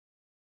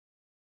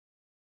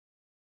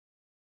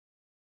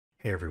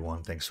Hey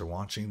everyone, thanks for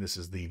watching. This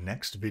is the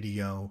next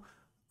video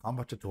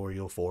combat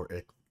tutorial for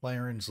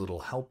Icthlarin's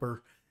little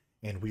helper,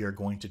 and we are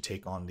going to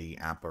take on the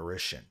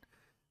Apparition.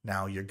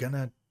 Now you're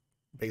gonna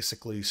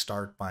basically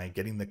start by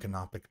getting the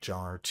canopic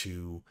jar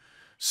to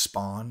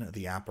spawn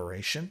the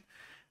Apparition.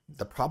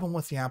 The problem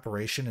with the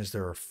Apparition is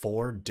there are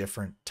 4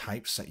 different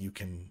types that you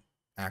can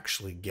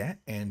actually get,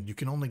 and you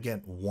can only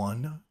get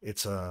one.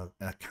 It's an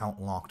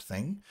account locked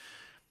thing.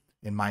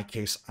 In my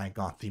case, I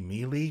got the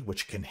melee,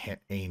 which can hit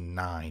a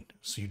 9.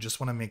 So you just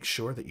want to make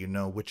sure that you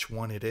know which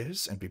one it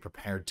is and be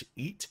prepared to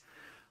eat.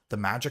 The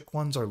magic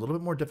ones are a little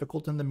bit more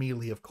difficult than the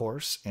melee, of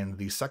course, and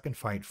the second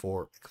fight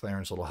for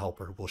Icthlarin's little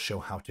helper will show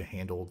how to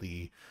handle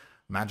the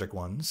magic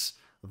ones,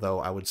 though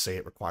I would say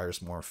it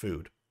requires more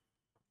food.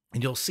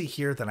 And you'll see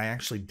here that I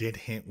actually did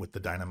hit with the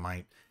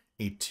dynamite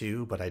a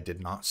 2, but I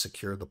did not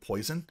secure the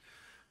poison.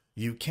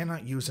 You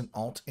cannot use an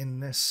alt in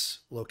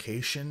this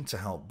location to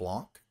help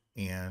block,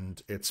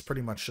 and it's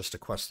pretty much just a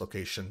quest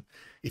location.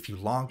 If you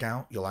log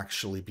out, you'll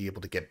actually be able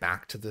to get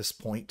back to this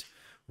point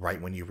right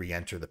when you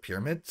re-enter the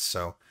pyramid,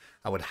 so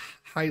I would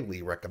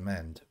highly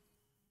recommend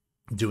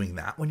doing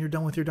that when you're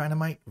done with your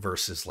dynamite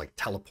versus like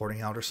teleporting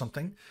out or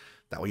something.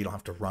 That way you don't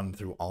have to run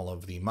through all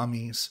of the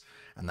mummies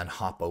and then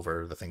hop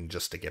over the thing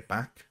just to get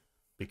back,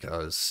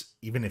 because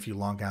even if you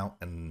log out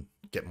and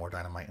get more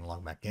dynamite and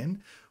log back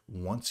in,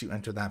 once you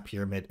enter that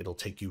pyramid, it'll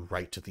take you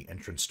right to the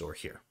entrance door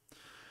here.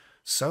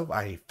 So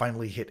I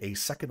finally hit a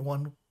second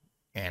one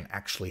and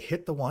actually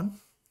hit the one.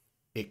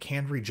 It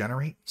can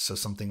regenerate, so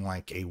something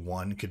like a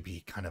 1 could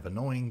be kind of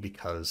annoying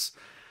because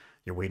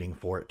you're waiting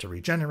for it to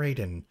regenerate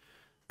and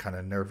kind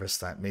of nervous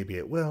that maybe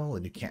it will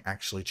and you can't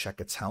actually check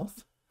its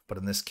health. But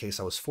in this case,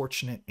 I was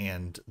fortunate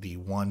and the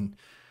 1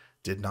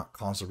 did not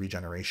cause a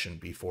regeneration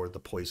before the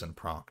poison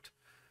procced.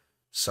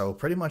 So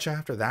pretty much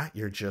after that,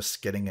 you're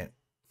just getting it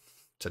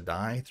to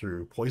die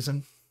through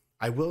poison.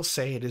 I will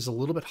say it is a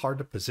little bit hard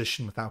to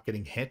position without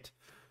getting hit.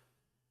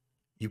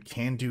 You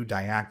can do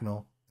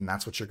diagonal, and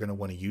that's what you're going to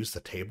want to use the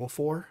table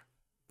for.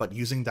 But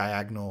using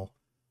diagonal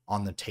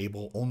on the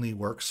table only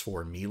works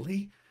for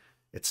melee.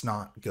 It's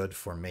not good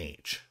for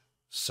mage.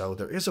 So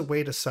there is a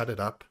way to set it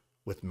up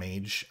with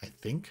mage, I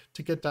think,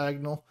 to get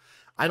diagonal.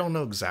 I don't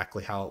know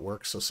exactly how it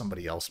works, so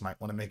somebody else might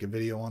want to make a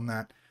video on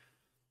that.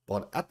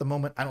 But at the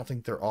moment, I don't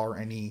think there are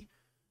any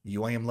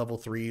UIM level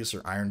 3s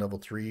or Iron level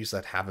 3s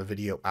that have a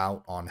video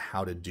out on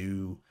how to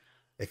do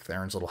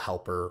Icthlarin's little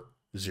helper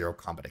 0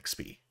 combat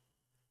XP.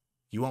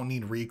 You won't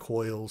need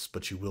recoils,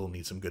 but you will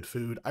need some good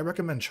food. I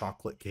recommend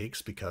chocolate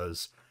cakes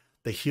because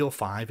they heal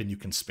 5 and you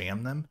can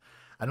spam them.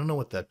 I don't know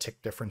what the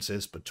tick difference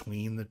is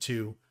between the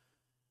two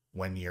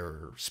when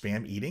you're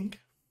spam eating,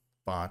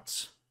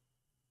 but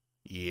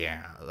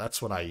yeah,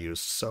 that's what I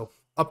used. So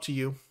up to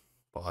you,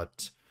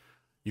 but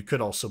you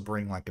could also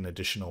bring like an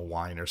additional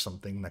wine or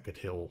something that could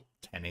heal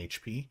 10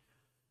 HP,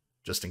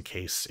 just in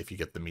case if you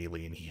get the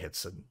melee and he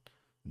hits a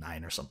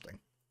 9 or something.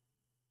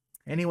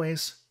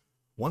 Anyways,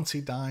 once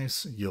he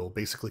dies, you'll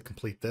basically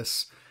complete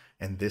this,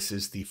 and this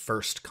is the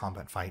first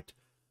combat fight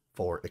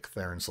for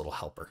Icthlarin's little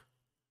helper.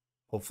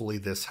 Hopefully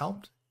this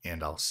helped,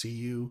 and I'll see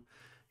you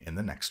in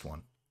the next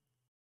one.